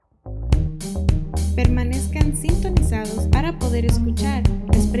permanezcan sintonizados para poder escuchar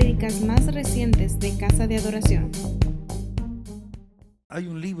las prédicas más recientes de Casa de Adoración. Hay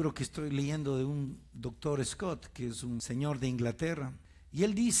un libro que estoy leyendo de un doctor Scott, que es un señor de Inglaterra, y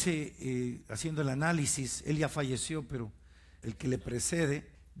él dice, haciendo el análisis, él ya falleció, pero el que le precede,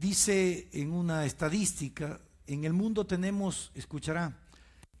 dice en una estadística, en el mundo tenemos, escuchará,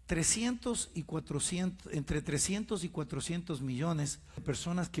 entre 300 y 400 millones de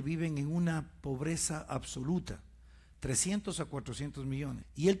personas que viven en una pobreza absoluta. 300 a 400 millones.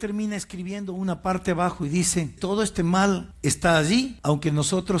 Y él termina escribiendo una parte abajo y dice, todo este mal está allí, aunque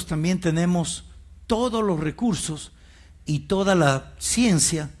nosotros también tenemos todos los recursos y toda la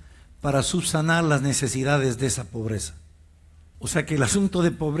ciencia para subsanar las necesidades de esa pobreza. O sea que el asunto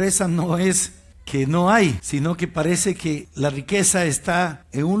de pobreza no es que no hay, sino que parece que la riqueza está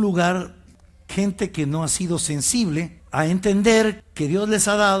en un lugar, gente que no ha sido sensible a entender que Dios les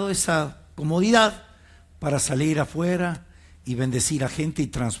ha dado esa comodidad para salir afuera y bendecir a gente y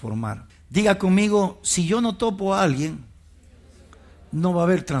transformar. Diga conmigo, si yo no topo a alguien, no va a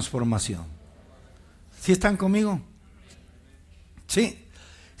haber transformación. ¿Sí están conmigo? Sí.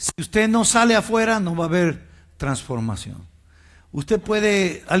 Si usted no sale afuera, no va a haber transformación. Usted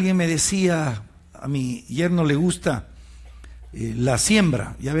puede, alguien me decía, a mi yerno le gusta la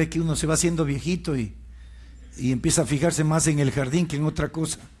siembra. Ya ve que uno se va haciendo viejito y empieza a fijarse más en el jardín que en otra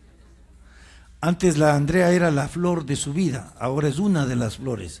cosa. Antes la Andrea era la flor de su vida, ahora es una de las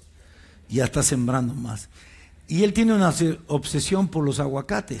flores. Ya está sembrando más. Y él tiene una obsesión por los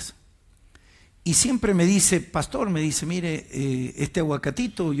aguacates. Y siempre me dice, pastor, me dice, mire, este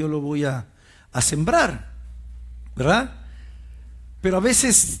aguacatito yo lo voy a sembrar, ¿verdad? Pero a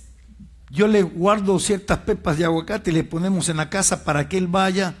veces yo le guardo ciertas pepas de aguacate y le ponemos en la casa para que él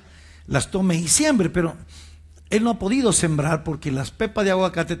vaya, las tome y siembre, pero él no ha podido sembrar porque las pepas de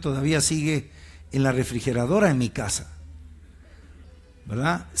aguacate todavía sigue en la refrigeradora en mi casa,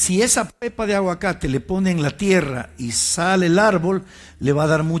 ¿verdad? Si esa pepa de aguacate le pone en la tierra y sale el árbol, le va a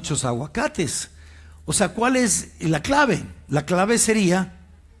dar muchos aguacates. O sea, ¿cuál es la clave? La clave sería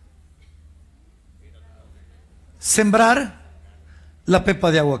sembrar la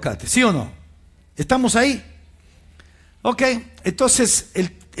pepa de aguacate, ¿sí o no? ¿Estamos ahí? Ok, entonces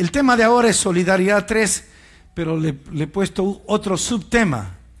el tema de ahora es Solidaridad 3, pero le he puesto otro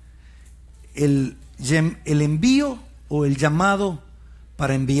subtema, el envío o el llamado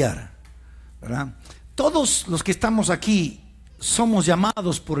para enviar, ¿verdad? Todos los que estamos aquí somos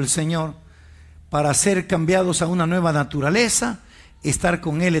llamados por el Señor para ser cambiados a una nueva naturaleza, estar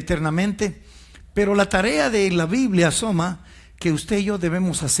con Él eternamente, pero la tarea de la Biblia asoma que usted y yo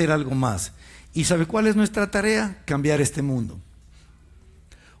debemos hacer algo más. ¿Y sabe cuál es nuestra tarea? Cambiar este mundo.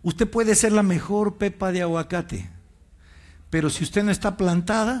 Usted puede ser la mejor pepa de aguacate, pero si usted no está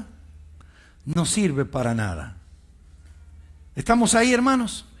plantada, no sirve para nada. ¿Estamos ahí,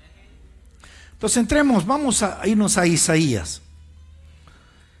 hermanos? Entonces entremos, vamos a irnos a Isaías.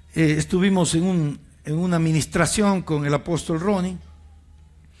 Estuvimos en una administración con el apóstol Ronnie,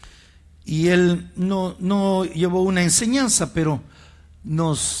 y él no llevó una enseñanza, pero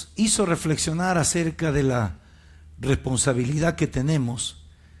nos hizo reflexionar acerca de la responsabilidad que tenemos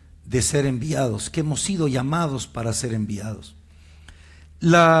de ser enviados, que hemos sido llamados para ser enviados.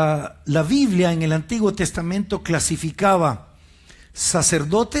 La Biblia en el Antiguo Testamento clasificaba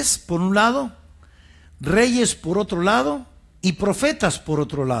sacerdotes por un lado, reyes por otro lado y profetas por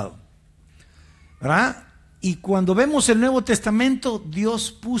otro lado, ¿verdad? Y cuando vemos el Nuevo Testamento,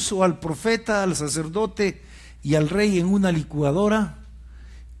 Dios puso al profeta, al sacerdote y al rey en una licuadora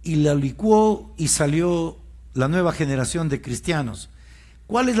y la licuó y salió la nueva generación de cristianos.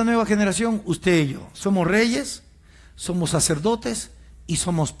 ¿Cuál es la nueva generación? Usted y yo. Somos reyes, somos sacerdotes y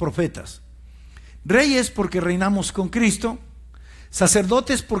somos profetas. Reyes porque reinamos con Cristo,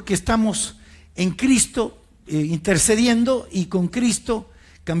 sacerdotes porque estamos en Cristo intercediendo y con Cristo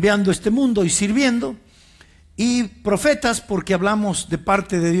cambiando este mundo y sirviendo, y profetas porque hablamos de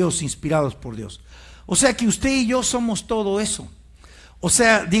parte de Dios, inspirados por Dios. O sea que usted y yo somos todo eso. O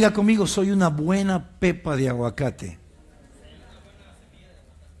sea, diga conmigo, soy una buena pepa de aguacate.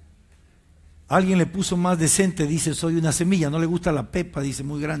 Alguien le puso más decente, dice, soy una semilla. No le gusta la pepa, dice,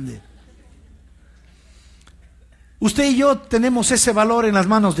 muy grande. Usted y yo tenemos ese valor en las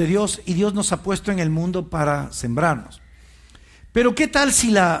manos de Dios y Dios nos ha puesto en el mundo para sembrarnos. Pero ¿qué tal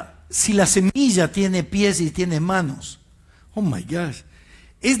si la semilla tiene pies y tiene manos? Oh my gosh.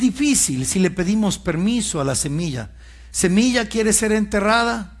 Es difícil si le pedimos permiso a la semilla. Semilla quiere ser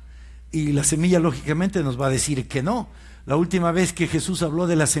enterrada y la semilla lógicamente nos va a decir que no. La última vez que Jesús habló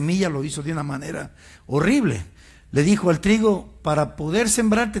de la semilla lo hizo de una manera horrible. Le dijo al trigo, para poder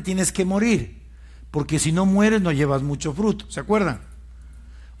sembrarte tienes que morir. porque si no mueres no llevas mucho fruto, ¿se acuerdan?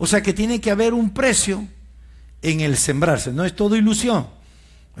 O sea que tiene que haber un precio en el sembrarse, no es todo ilusión,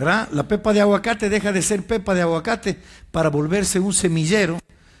 ¿verdad? La pepa de aguacate deja de ser pepa de aguacate para volverse un semillero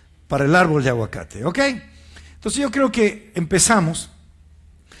para el árbol de aguacate, ¿ok? Entonces yo creo que empezamos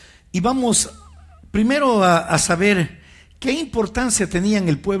y vamos primero a saber qué importancia tenía en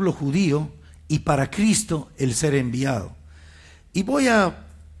el pueblo judío y para Cristo el ser enviado. Y voy a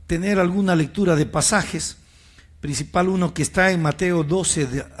tener alguna lectura de pasajes, principal uno que está en Mateo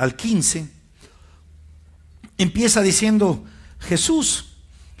 12 al 15, empieza diciendo Jesús,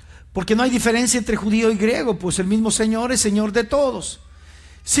 porque no hay diferencia entre judío y griego, pues el mismo Señor es Señor de todos.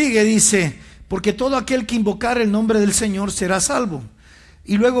 Sigue, dice, porque todo aquel que invocar el nombre del Señor será salvo.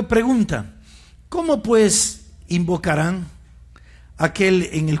 Y luego pregunta, ¿cómo pues invocarán aquel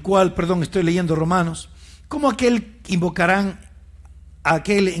en el cual, perdón, estoy leyendo Romanos, ¿cómo aquel invocarán a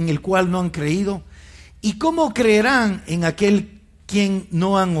aquel en el cual no han creído? ¿Y cómo creerán en aquel quien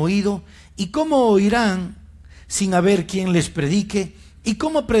no han oído? ¿Y cómo oirán sin haber quien les predique? ¿Y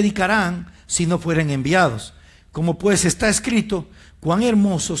cómo predicarán si no fueren enviados? Como pues está escrito, cuán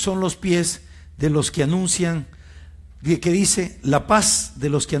hermosos son los pies de los que anuncian, que dice, la paz de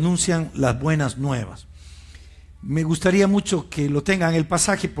los que anuncian las buenas nuevas. Me gustaría mucho que lo tengan el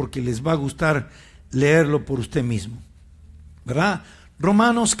pasaje porque les va a gustar leerlo por usted mismo, ¿verdad?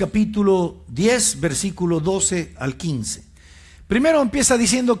 Romanos capítulo 10, versículo 12 al 15. Primero empieza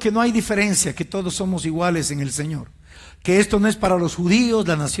diciendo que no hay diferencia, que todos somos iguales en el Señor, que esto no es para los judíos,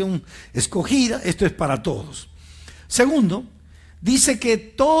 la nación escogida, esto es para todos. Segundo, dice que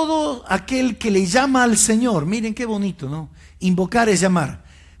todo aquel que le llama al Señor, miren qué bonito, ¿no? Invocar es llamar.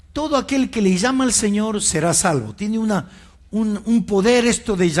 Todo aquel que le llama al Señor será salvo. Tiene un poder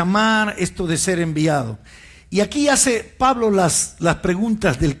esto de llamar, esto de ser enviado. Y aquí hace Pablo las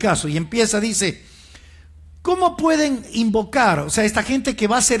preguntas del caso y empieza, dice, ¿cómo pueden invocar? O sea, esta gente que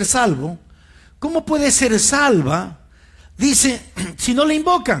va a ser salvo, ¿cómo puede ser salva? Dice, si no le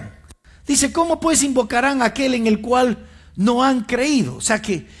invocan. Dice, ¿cómo pues invocarán a aquel en el cual no han creído? O sea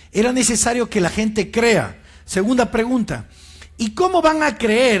que era necesario que la gente crea. Segunda pregunta, ¿y cómo van a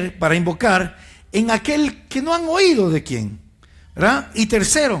creer para invocar en aquel que no han oído de quién? ¿Verdad? Y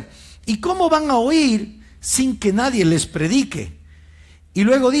tercero, ¿y cómo van a oír sin que nadie les predique? Y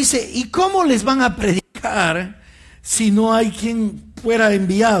luego dice, ¿y cómo les van a predicar si no hay quien fuera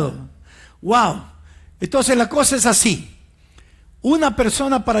enviado? Wow. Entonces la cosa es así. Una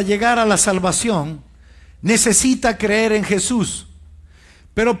persona para llegar a la salvación necesita creer en Jesús.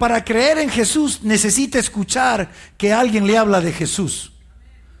 Pero para creer en Jesús necesita escuchar que alguien le habla de Jesús.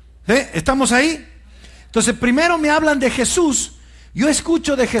 ¿Estamos ahí? Entonces primero me hablan de Jesús, yo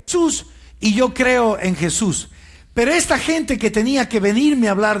escucho de Jesús y yo creo en Jesús. Pero esta gente que tenía que venirme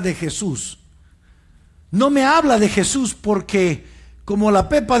a hablar de Jesús, no me habla de Jesús porque, como la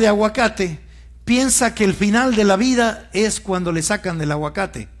pepa de aguacate, piensa que el final de la vida es cuando le sacan del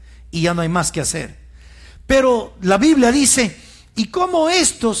aguacate y ya no hay más que hacer. Pero la Biblia dice, ¿y cómo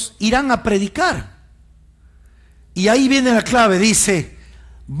estos irán a predicar? Y ahí viene la clave, dice,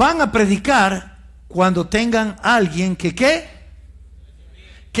 van a predicar cuando tengan a alguien que ¿qué?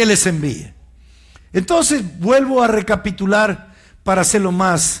 Que les envíe. Entonces vuelvo a recapitular para hacerlo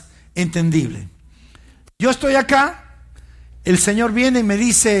más entendible. Yo estoy acá, el Señor viene y me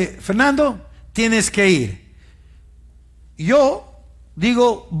dice, Fernando, tienes que ir. Yo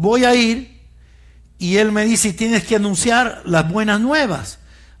digo, voy a ir, y Él me dice, tienes que anunciar las buenas nuevas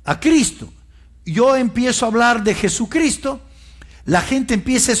a Cristo. Yo empiezo a hablar de Jesucristo, la gente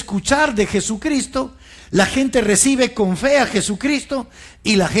empieza a escuchar de Jesucristo, la gente recibe con fe a Jesucristo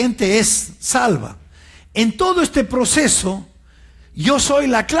y la gente es salva. En todo este proceso, yo soy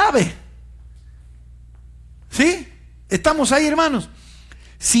la clave. ¿Sí? ¿Estamos ahí, hermanos?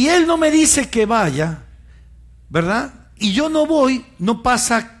 Si Él no me dice que vaya, ¿verdad? Y yo no voy, no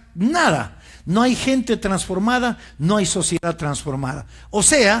pasa nada. No hay gente transformada, no hay sociedad transformada. O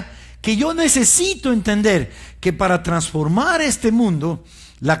sea, que yo necesito entender que para transformar este mundo,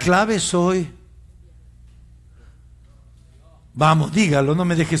 la clave soy. Vamos, dígalo, no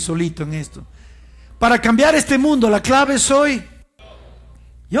me dejes solito en esto. Para cambiar este mundo, la clave soy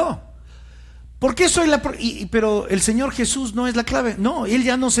yo. ¿Por qué soy la... pero el Señor Jesús no es la clave? No, Él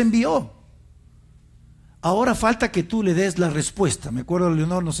ya nos envió. Ahora falta que tú le des la respuesta. Me acuerdo,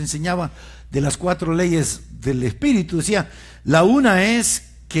 Leonor nos enseñaba de las 4 leyes del Espíritu. Decía, la una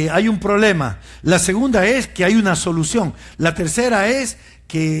es que hay un problema. La segunda es que hay una solución. La tercera es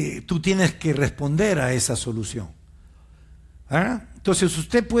que tú tienes que responder a esa solución. ¿Ah? Entonces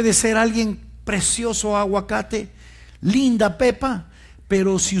usted puede ser alguien precioso aguacate, linda pepa,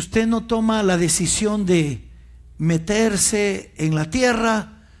 pero si usted no toma la decisión de meterse en la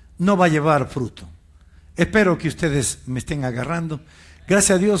tierra, no va a llevar fruto. Espero que ustedes me estén agarrando.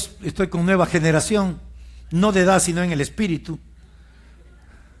 Gracias a Dios estoy con nueva generación, no de edad sino en el espíritu.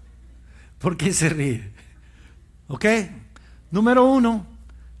 ¿Por qué se ríe? ¿Ok? Número 1,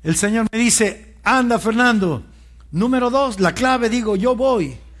 el Señor me dice, anda Fernando. Número 2, la clave, digo, yo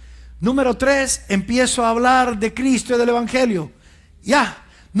voy. Número 3, empiezo a hablar de Cristo y del Evangelio. Ya.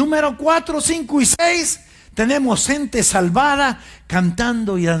 Número 4, 5 y 6, tenemos gente salvada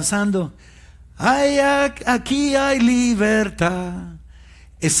cantando y danzando. Ay, aquí hay libertad.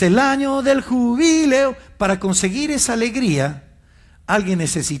 Es el año del jubileo. Para conseguir esa alegría, alguien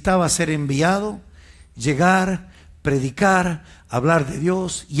necesitaba ser enviado, llegar, predicar, hablar de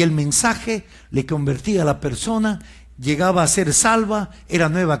Dios, y el mensaje le convertía a la persona, llegaba a ser salva, era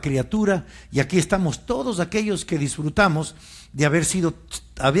nueva criatura, y aquí estamos todos aquellos que disfrutamos de haber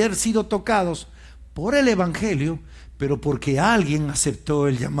sido tocados por el Evangelio, pero porque alguien aceptó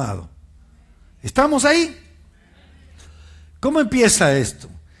el llamado. ¿Estamos ahí? ¿Cómo empieza esto?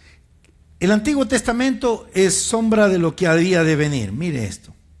 El Antiguo Testamento es sombra de lo que había de venir. Mire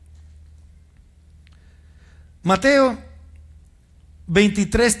esto. Mateo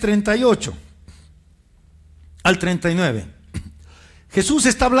 23, 38 al 39. Jesús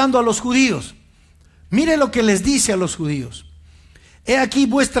está hablando a los judíos. Mire lo que les dice a los judíos. He aquí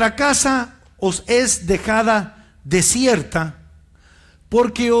vuestra casa os es dejada desierta,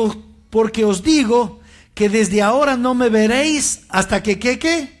 porque os digo que desde ahora no me veréis hasta que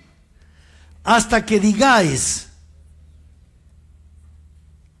 ¿qué? Hasta que digáis.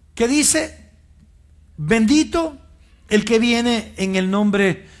 ¿Qué dice? Bendito el que viene en el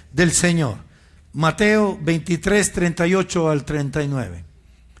nombre del Señor. Mateo 23, 38 al 39.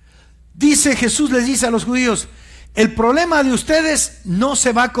 Dice Jesús, les dice a los judíos, el problema de ustedes no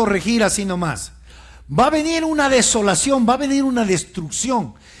se va a corregir así nomás. Va a venir una desolación, va a venir una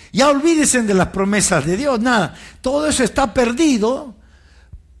destrucción. Ya olvídense de las promesas de Dios, nada. Todo eso está perdido.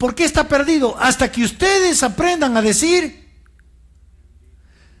 ¿Por qué está perdido? Hasta que ustedes aprendan a decir,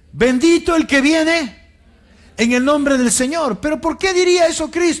 bendito el que viene en el nombre del Señor. ¿Pero por qué diría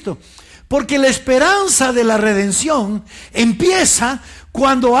eso Cristo? Porque la esperanza de la redención empieza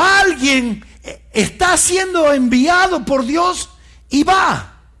cuando alguien está siendo enviado por Dios y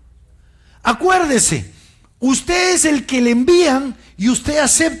va. Acuérdese, usted es el que le envían y usted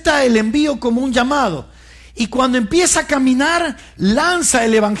acepta el envío como un llamado. Y cuando empieza a caminar, lanza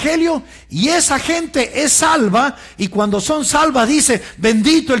el Evangelio y esa gente es salva. Y cuando son salvas dice,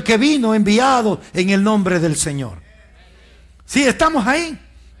 bendito el que vino enviado en el nombre del Señor. ¿Sí? ¿Estamos ahí?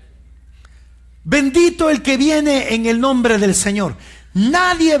 Bendito el que viene en el nombre del Señor.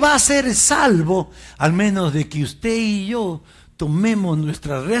 Nadie va a ser salvo al menos de que usted y yo tomemos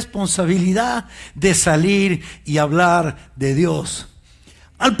nuestra responsabilidad de salir y hablar de Dios.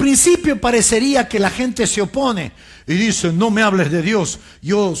 Al principio parecería que la gente se opone y dice, no me hables de Dios,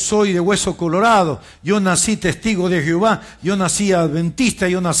 yo soy de hueso colorado, yo nací testigo de Jehová, yo nací adventista,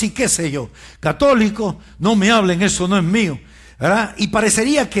 yo nací qué sé yo, católico, no me hablen, eso no es mío, ¿verdad? Y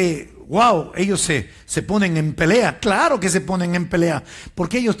parecería que, wow, ellos se ponen en pelea. Claro que se ponen en pelea,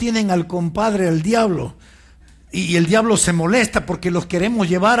 porque ellos tienen al compadre, al diablo. Y el diablo se molesta porque los queremos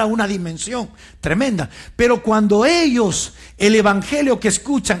llevar a una dimensión tremenda. Pero cuando ellos, el evangelio que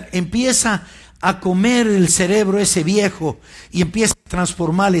escuchan, empieza a comer el cerebro ese viejo y empieza a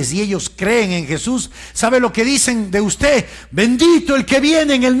transformarles y ellos creen en Jesús, ¿sabe lo que dicen de usted? Bendito el que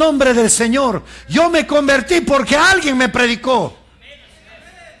viene en el nombre del Señor. Yo me convertí porque alguien me predicó.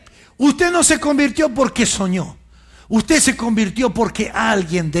 Usted no se convirtió porque soñó. Usted se convirtió porque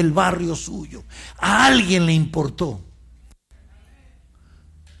alguien del barrio suyo, a alguien le importó.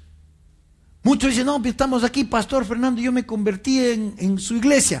 Muchos dicen, no, estamos aquí, Pastor Fernando, yo me convertí en su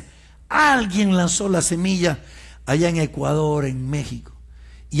iglesia. Alguien lanzó la semilla allá en Ecuador, en México.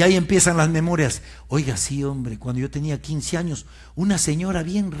 Y ahí empiezan las memorias. Oiga, sí, hombre, cuando yo tenía 15 años, una señora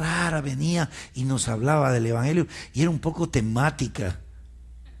bien rara venía y nos hablaba del evangelio y era un poco temática.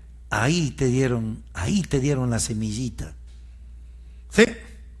 Ahí te dieron la semillita. ¿Sí?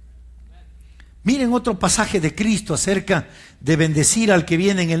 Miren otro pasaje de Cristo acerca de bendecir al que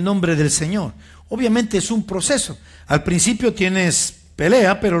viene en el nombre del Señor. Obviamente es un proceso. Al principio tienes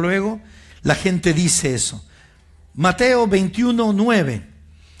pelea, pero luego la gente dice eso. Mateo 21, 9.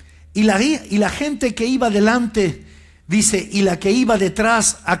 Y la gente que iba delante, dice, y la que iba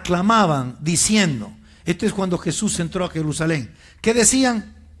detrás aclamaban, diciendo. Esto es cuando Jesús entró a Jerusalén. ¿Qué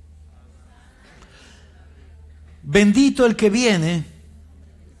decían? Bendito el que viene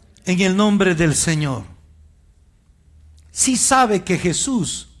en el nombre del Señor. si sabe que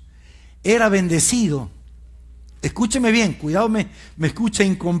Jesús era bendecido, escúcheme bien, cuidado, me escucha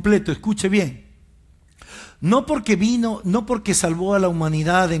incompleto, escuche bien. No porque vino, no porque salvó a la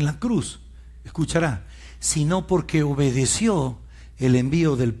humanidad en la cruz, escuchará, sino porque obedeció el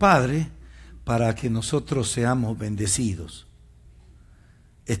envío del Padre para que nosotros seamos bendecidos.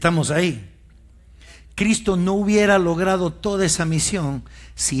 ¿Estamos ahí? Cristo no hubiera logrado toda esa misión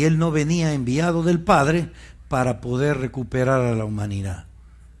si Él no venía enviado del Padre para poder recuperar a la humanidad.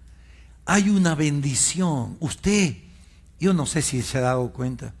 Hay una bendición. Usted, yo no sé si se ha dado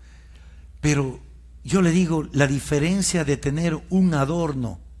cuenta, pero yo le digo, la diferencia de tener un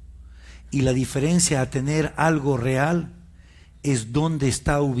adorno y la diferencia a tener algo real es dónde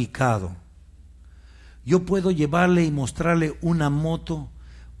está ubicado. Yo puedo llevarle y mostrarle una moto,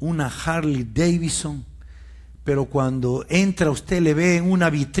 una Harley Davidson, pero cuando entra usted le ve en una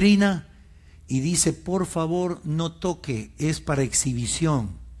vitrina y dice, por favor no toque, es para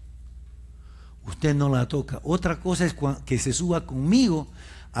exhibición. Usted no la toca. Otra cosa es que se suba conmigo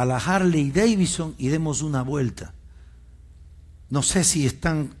a la Harley Davidson y demos una vuelta. No sé si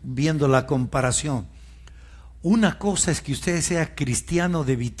están viendo la comparación. Una cosa es que usted sea cristiano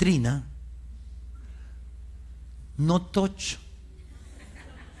de vitrina, no touch.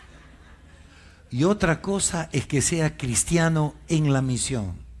 Y otra cosa es que sea cristiano en la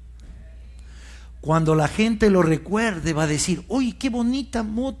misión. Cuando la gente lo recuerde va a decir, oye, qué bonita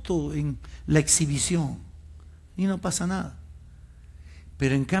moto en la exhibición. Y no pasa nada.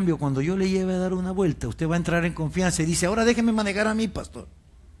 Pero en cambio, cuando yo le lleve a dar una vuelta, usted va a entrar en confianza y dice, ahora déjeme manejar a mí, pastor.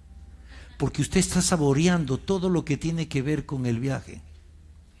 Porque usted está saboreando todo lo que tiene que ver con el viaje.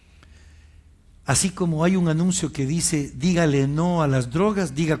 Así como hay un anuncio que dice, dígale no a las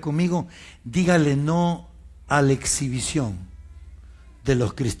drogas, diga conmigo, dígale no a la exhibición de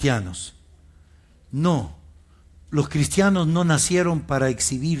los cristianos. No, los cristianos no nacieron para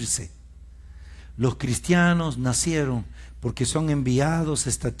exhibirse. Los cristianos nacieron porque son enviados a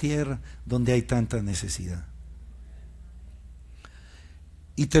esta tierra donde hay tanta necesidad.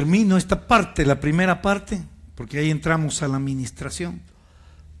 Y termino esta parte, la primera parte, porque ahí entramos a la administración.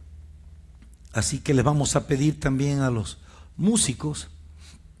 Así que les vamos a pedir también a los músicos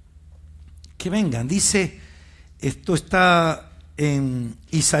que vengan. Dice, esto está en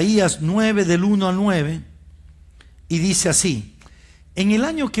Isaías 9 del 1 al 9 y dice así, en el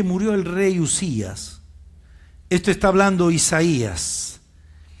año que murió el rey Usías, esto está hablando Isaías,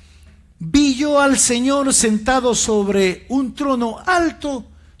 vi yo al Señor sentado sobre un trono alto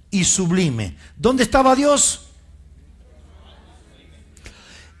y sublime. ¿Dónde estaba Dios?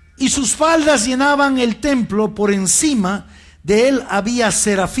 Y sus faldas llenaban el templo, por encima de él había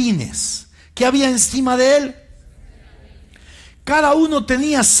serafines. ¿Qué había encima de él? Cada uno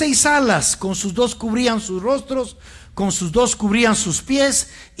tenía 6 alas, con sus 2 cubrían sus rostros, con sus 2 cubrían sus pies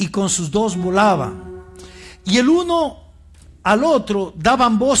y con sus 2 volaban. Y el uno al otro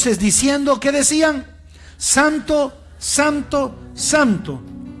daban voces diciendo, ¿qué decían? Santo, santo, santo,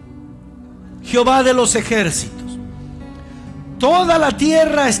 Jehová de los ejércitos. Toda la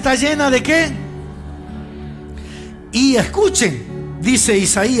tierra está llena de ¿qué? Y escuchen, dice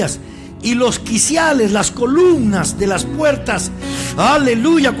Isaías, y los quiciales, las columnas de las puertas,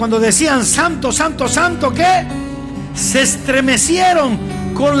 aleluya, cuando decían santo, santo, santo, ¿qué? Se estremecieron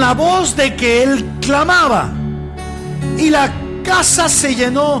con la voz de que él clamaba, y la casa se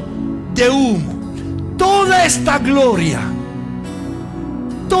llenó de humo. Toda esta gloria,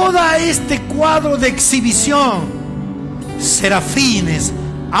 todo este cuadro de exhibición, serafines,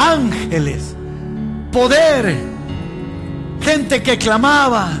 ángeles, poder, gente que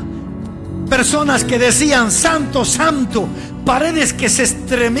clamaba, personas que decían santo, santo, paredes que se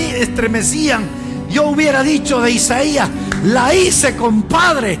estremecían. Yo hubiera dicho de Isaías, la hice,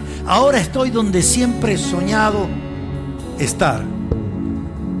 compadre, ahora estoy donde siempre he soñado estar.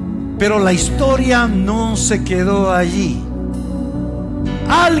 Pero la historia no se quedó allí.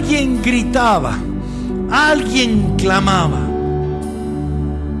 Alguien gritaba, alguien clamaba.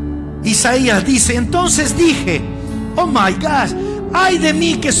 Isaías dice, entonces dije, oh my gosh, ay de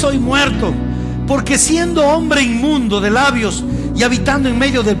mí que soy muerto, porque siendo hombre inmundo de labios y habitando en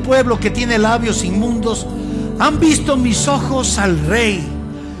medio del pueblo que tiene labios inmundos, han visto mis ojos al Rey,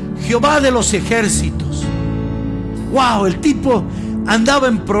 Jehová de los ejércitos. Wow, el tipo andaba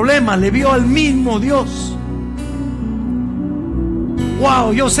en problemas, le vio al mismo Dios.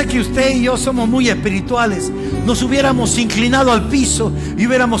 Wow, yo sé que usted y yo somos muy espirituales. Nos hubiéramos inclinado al piso y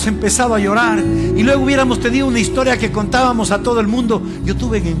hubiéramos empezado a llorar, y luego hubiéramos tenido una historia que contábamos a todo el mundo. Yo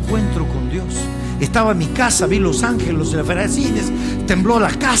tuve un encuentro con Dios. Estaba en mi casa, vi los ángeles, los serafines, tembló la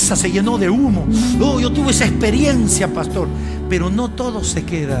casa, se llenó de humo. Oh, yo tuve esa experiencia, pastor. Pero no todo se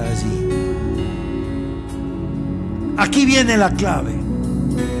queda allí. Aquí viene la clave.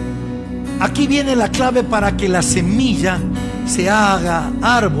 Aquí viene la clave para que la semilla se haga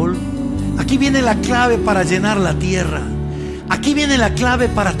árbol. Aquí viene la clave para llenar la tierra. Aquí viene la clave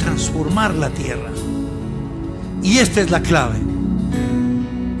para transformar la tierra. Y esta es la clave.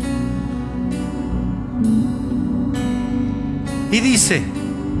 Y dice: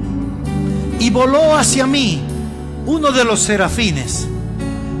 y voló hacia mí uno de los serafines,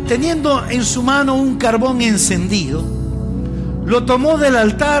 teniendo en su mano un carbón encendido. Lo tomó del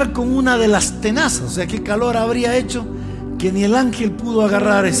altar con una de las tenazas. O sea, qué calor habría hecho que ni el ángel pudo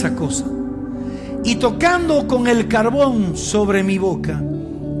agarrar esa cosa. Y tocando con el carbón sobre mi boca,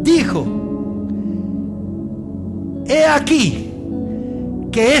 dijo: he aquí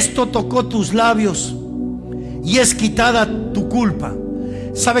que esto tocó tus labios y es quitada tu culpa.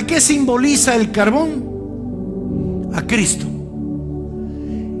 ¿Sabe qué simboliza el carbón? A Cristo.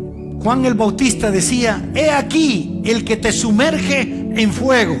 Juan el Bautista decía: he aquí el que te sumerge en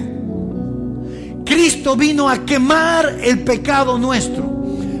fuego. Cristo vino a quemar el pecado nuestro.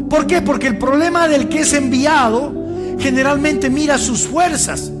 ¿Por qué? Porque el problema del que es enviado generalmente mira sus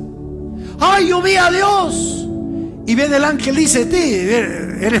fuerzas. ¡Ay, yo vi a Dios! Y viene el ángel y dice: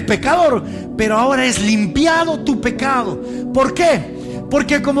 eres pecador, pero ahora es limpiado tu pecado. ¿Por qué?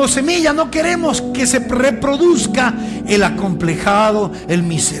 Porque como semilla no queremos que se reproduzca el acomplejado, el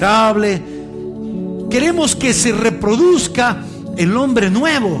miserable. Queremos que se reproduzca el hombre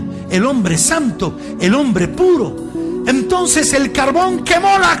nuevo, el hombre santo, el hombre puro. Entonces el carbón quemó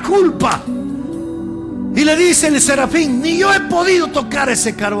la culpa. Y le dice el serafín: ni yo he podido tocar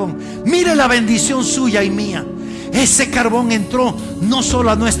ese carbón. Mire la bendición suya y mía. Ese carbón entró no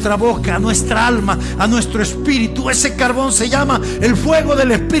solo a nuestra boca, a nuestra alma, a nuestro espíritu. Ese carbón se llama el fuego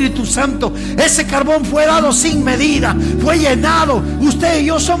del Espíritu Santo. Ese carbón fue dado sin medida, fue llenado. Usted y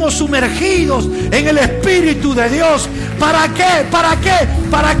yo somos sumergidos en el Espíritu de Dios. ¿Para qué? ¿Para qué?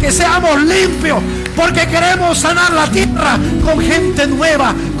 Para que seamos limpios. Porque queremos sanar la tierra con gente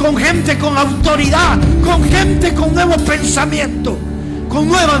nueva, con gente con autoridad, con gente con nuevo pensamiento, con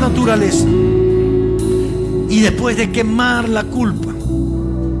nueva naturaleza. Y después de quemar la culpa,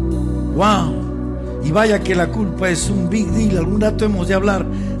 wow, y vaya que la culpa es un big deal. Algún rato hemos de hablar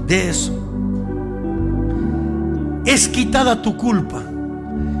de eso. Es quitada tu culpa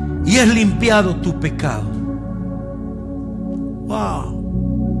y es limpiado tu pecado. Wow.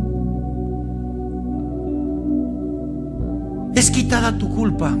 Es quitada tu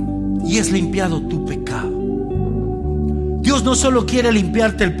culpa y es limpiado tu pecado. Dios no solo quiere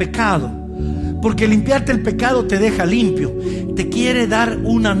limpiarte el pecado, porque limpiarte el pecado te deja limpio. Te quiere dar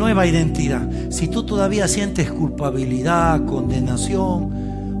una nueva identidad. Si tú todavía sientes culpabilidad,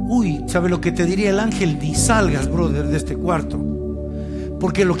 condenación, uy, ¿sabe lo que te diría el ángel? Ni salgas, brother, de este cuarto.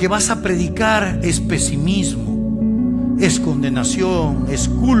 Porque lo que vas a predicar es pesimismo, es condenación, es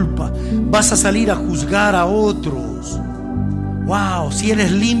culpa. Vas a salir a juzgar a otros. Wow, si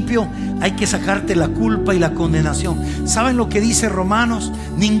eres limpio, hay que sacarte la culpa y la condenación. ¿Saben lo que dice Romanos?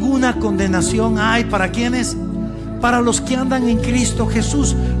 Ninguna condenación hay para quienes, para los que andan en Cristo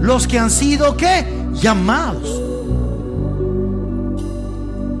Jesús, los que han sido ¿qué? Llamados.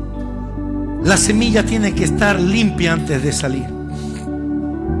 La semilla tiene que estar limpia antes de salir.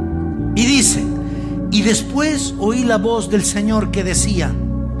 Y dice: y después oí la voz del Señor que decía,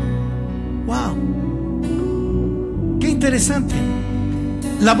 wow, qué interesante.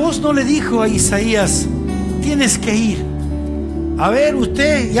 La voz no le dijo a Isaías: tienes que ir. A ver,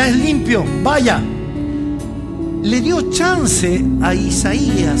 usted ya es limpio, vaya. Le dio chance a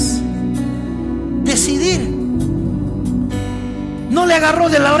Isaías decidir. No le agarró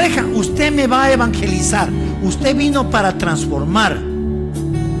de la oreja: usted me va a evangelizar, usted vino para transformar.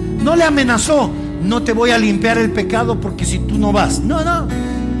 No le amenazó: no te voy a limpiar el pecado porque si tú no vas. No, no.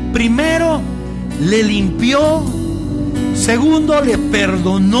 Primero le limpió, segundo le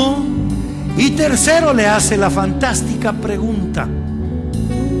perdonó, y tercero le hace la fantástica pregunta: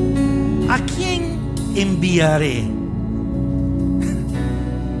 ¿a quién enviaré?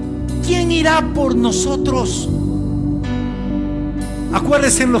 ¿Quién irá por nosotros?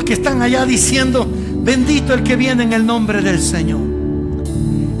 Acuérdense los que están allá diciendo: bendito el que viene en el nombre del Señor.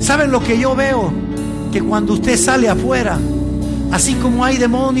 ¿Saben lo que yo veo? Que cuando usted sale afuera, así como hay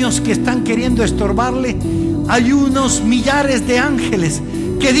demonios que están queriendo estorbarle, hay unos millares de ángeles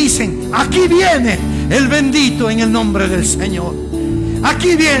que dicen: aquí viene el bendito en el nombre del Señor.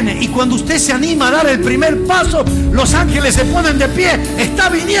 Aquí viene. Y cuando usted se anima a dar el primer paso, los ángeles se ponen de pie. Está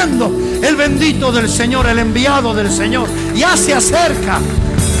viniendo el bendito del Señor, el enviado del Señor. Ya se acerca.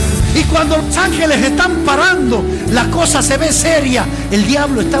 Y cuando los ángeles están parando, la cosa se ve seria. El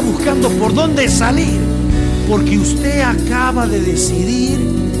diablo está buscando por dónde salir, porque usted acaba de decidir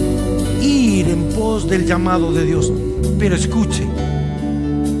ir en pos del llamado de Dios. Pero escuche,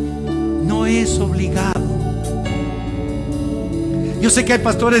 no es obligado. Yo sé que hay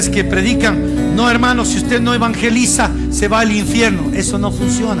pastores que predican: no, hermano, si usted no evangeliza, se va al infierno. Eso no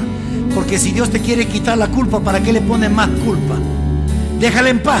funciona, porque si Dios te quiere quitar la culpa, ¿para qué le pone más culpa?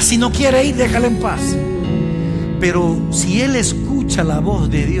 Déjale en paz. Si no quiere ir, déjale en paz. Pero si él escucha la voz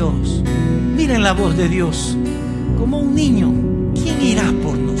de Dios, miren la voz de Dios, como un niño, ¿quién irá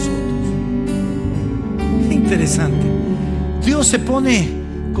por nosotros? Interesante. Dios se pone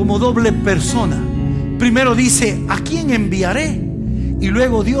como doble persona. Primero dice: ¿a quién enviaré? Y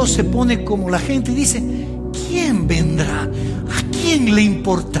luego Dios se pone como la gente y dice: ¿quién vendrá? ¿A quién le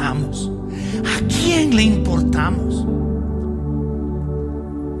importamos? ¿A quién le importamos?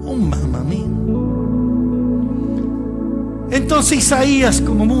 Oh, mamá mía. Entonces Isaías,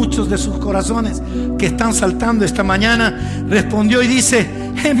 como muchos de sus corazones que están saltando esta mañana, respondió y dice: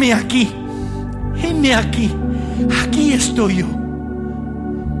 heme aquí, aquí estoy yo,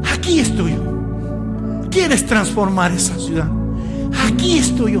 aquí estoy yo. ¿Quieres transformar esa ciudad? Aquí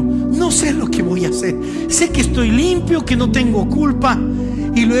estoy yo. No sé lo que voy a hacer. Sé que estoy limpio, que no tengo culpa.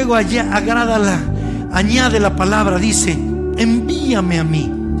 Y luego allá añade la palabra, dice: envíame a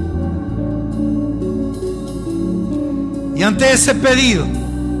mí. Y ante ese pedido,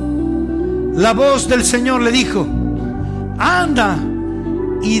 la voz del Señor le dijo: anda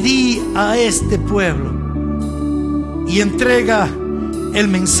y di a este pueblo, y entrega el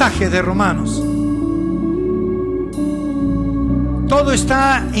mensaje de Romanos. Todo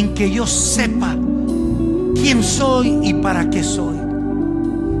está en que yo sepa quién soy y para qué soy.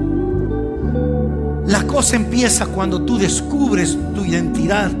 La cosa empieza cuando tú descubres tu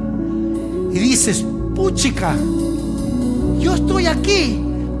identidad y dices: puchica, yo estoy aquí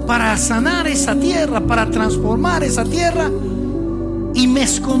para sanar esa tierra, para transformar esa tierra, y me he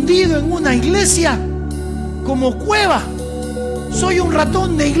escondido en una iglesia como cueva. Soy un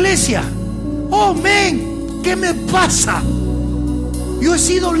ratón de iglesia. Oh, men, ¿qué me pasa? Yo he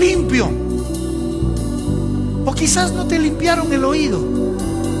sido limpio. O quizás no te limpiaron el oído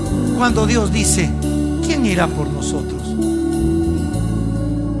cuando Dios dice: ¿quién irá por nosotros?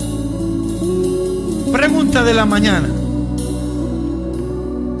 Pregunta de la mañana: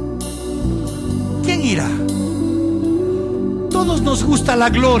 ¿quién irá? Todos nos gusta la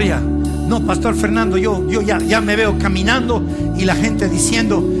gloria. No, Pastor Fernando, yo ya me veo caminando y la gente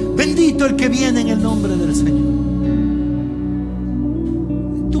diciendo: bendito el que viene en el nombre del Señor.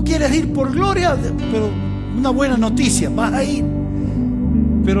 Tú quieres ir por gloria, pero una buena noticia, vas a ir.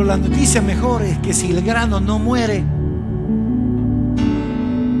 Pero la noticia mejor es que si el grano no muere,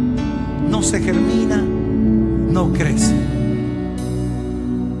 no se germina, no crece.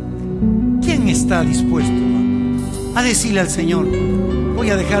 ¿Quién está dispuesto a decirle al Señor: voy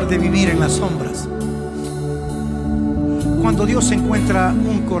a dejar de vivir en las sombras? Cuando Dios encuentra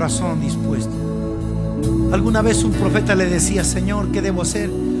un corazón dispuesto. Alguna vez un profeta le decía: Señor, ¿qué debo hacer?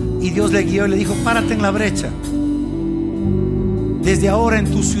 Y Dios le guió y le dijo: párate en la brecha. Desde ahora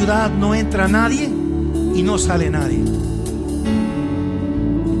en tu ciudad no entra nadie y no sale nadie.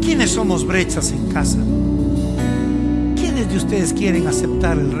 ¿Quiénes somos brechas en casa? ¿Quiénes de ustedes quieren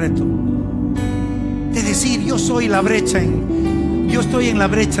aceptar el reto de decir: yo soy la brecha, yo estoy en la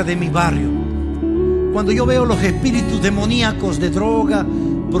brecha de mi barrio? Cuando yo veo los espíritus demoníacos de droga,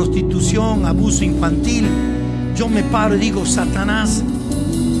 prostitución, abuso infantil, yo me paro y digo: Satanás,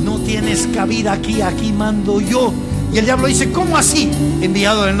 no tienes cabida aquí, aquí mando yo. Y el diablo dice: ¿cómo así?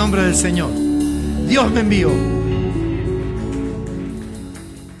 Enviado en el nombre del Señor. Dios me envió.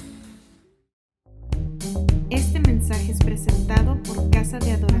 Este mensaje es presentado por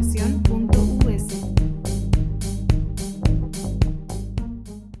casadeadoración.org.